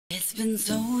It's been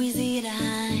so easy to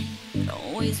hide,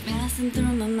 always passing through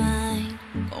my mind,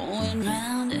 going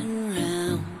round and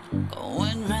round,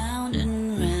 going round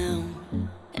and round.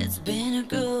 It's been a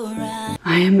good ride.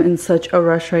 I am in such a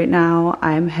rush right now.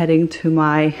 I'm heading to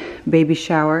my baby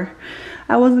shower.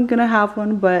 I wasn't gonna have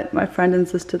one, but my friend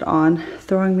insisted on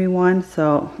throwing me one,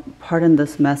 so pardon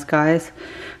this mess, guys.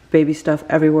 Baby stuff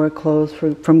everywhere, clothes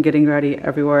from getting ready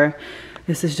everywhere.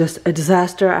 This is just a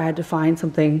disaster. I had to find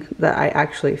something that I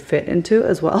actually fit into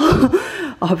as well.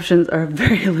 Options are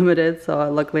very limited, so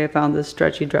luckily I found this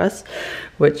stretchy dress,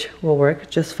 which will work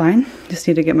just fine. Just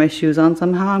need to get my shoes on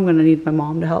somehow. I'm gonna need my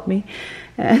mom to help me,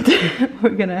 and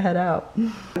we're gonna head out.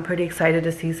 I'm pretty excited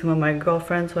to see some of my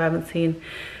girlfriends who I haven't seen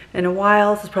in a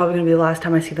while. This is probably gonna be the last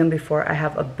time I see them before I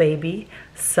have a baby,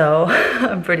 so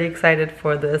I'm pretty excited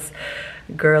for this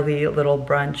girly little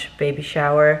brunch baby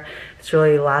shower. It's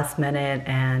really last minute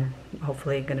and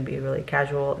hopefully gonna be really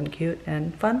casual and cute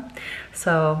and fun.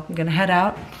 So I'm gonna head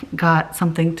out, got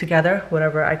something together,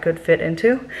 whatever I could fit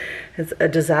into. It's a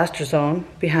disaster zone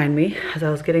behind me as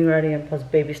I was getting ready, and plus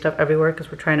baby stuff everywhere because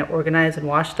we're trying to organize and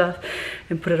wash stuff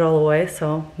and put it all away.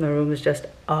 So the room is just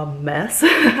a mess.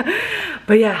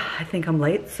 But yeah, I think I'm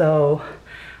late, so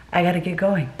I gotta get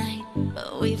going.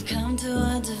 But we've come to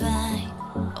a divide,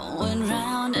 going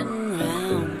round and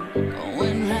round,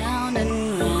 going round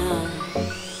and round.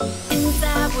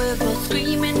 Inside we're both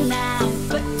screaming now,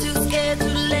 but too scared to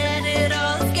let it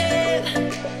all escape,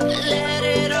 let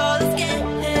it all escape.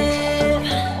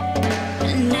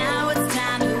 And now it's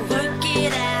time to work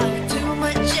it out, too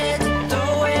much yet to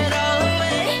throw it all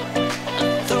away,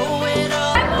 throw it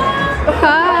all away.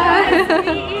 Hi.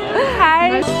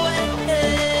 Hi.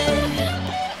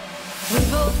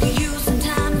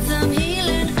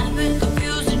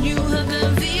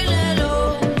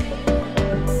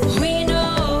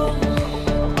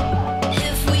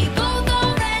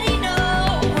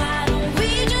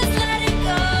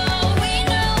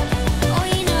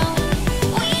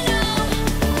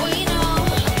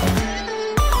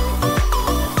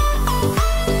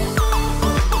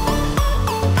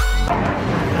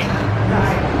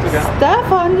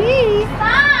 Stephanie!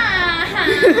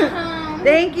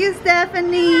 Thank you,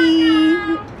 Stephanie!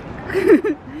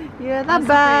 You're the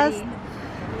best. So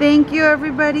thank you,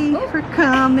 everybody, for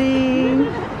coming.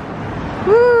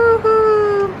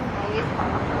 Woohoo!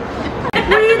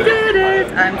 We did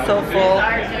it! I'm so full.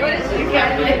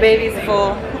 Baby's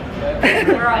full.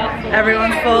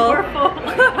 Everyone's full.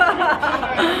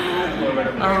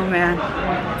 Oh man.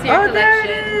 Oh, there it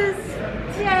is!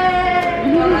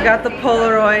 Yay! Got the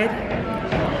Polaroid.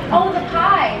 Oh, the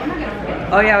pie. We're not gonna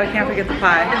forget. Oh yeah, we can't forget the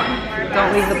pie.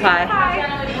 Don't leave the pie.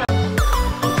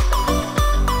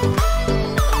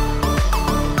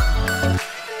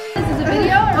 This is a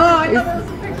video? Oh, I thought that was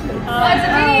a picture. Oh, it's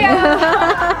a video!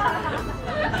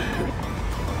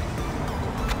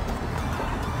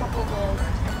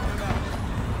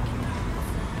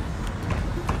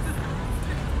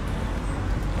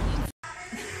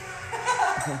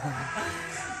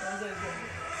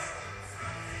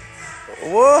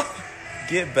 Whoa!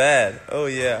 Get bad. Oh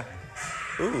yeah.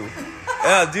 Ooh.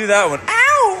 Yeah, do that one.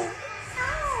 Ow!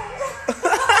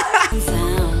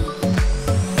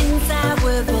 Inside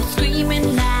we're both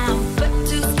screaming now, but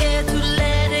too scared to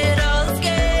let it all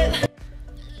escape.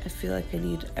 I feel like I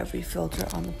need every filter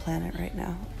on the planet right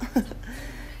now.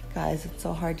 Guys, it's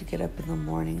so hard to get up in the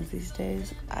mornings these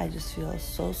days. I just feel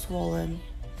so swollen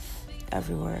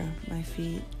everywhere. My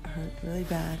feet hurt really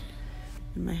bad,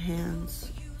 and my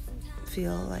hands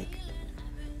feel like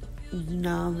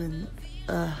numb, and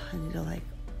I need to like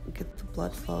get the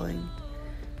blood flowing,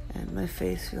 and my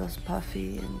face feels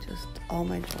puffy, and just all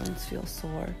my joints feel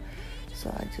sore. So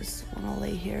I just want to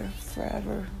lay here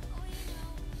forever.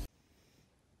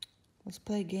 Let's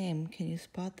play a game. Can you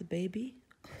spot the baby?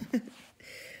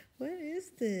 What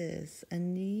is this? A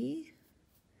knee?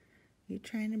 You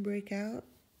trying to break out?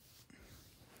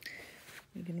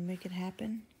 You gonna make it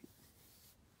happen?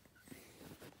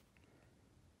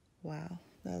 Wow,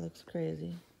 that looks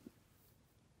crazy.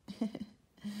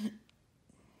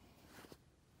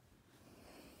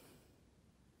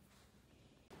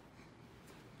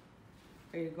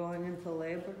 Are you going into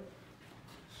labor?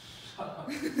 Stop.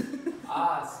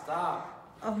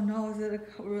 Oh no, is it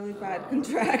a really bad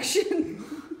contraction?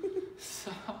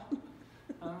 Stop.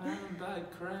 I'm having bad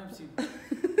cramps.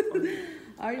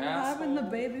 Are you having the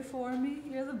baby for me?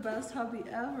 You're the best hubby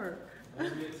ever.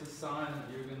 Maybe it's a sign that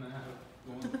you're gonna have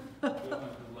going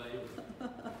into labor.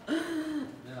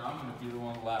 Then I'm gonna be the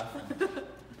one laughing.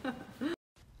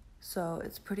 So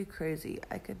it's pretty crazy.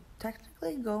 I could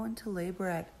technically go into labor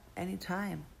at any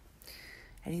time,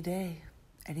 any day,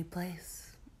 any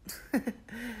place.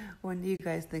 When do you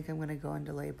guys think I'm gonna go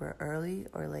into labor? Early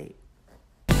or late?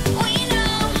 We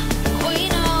know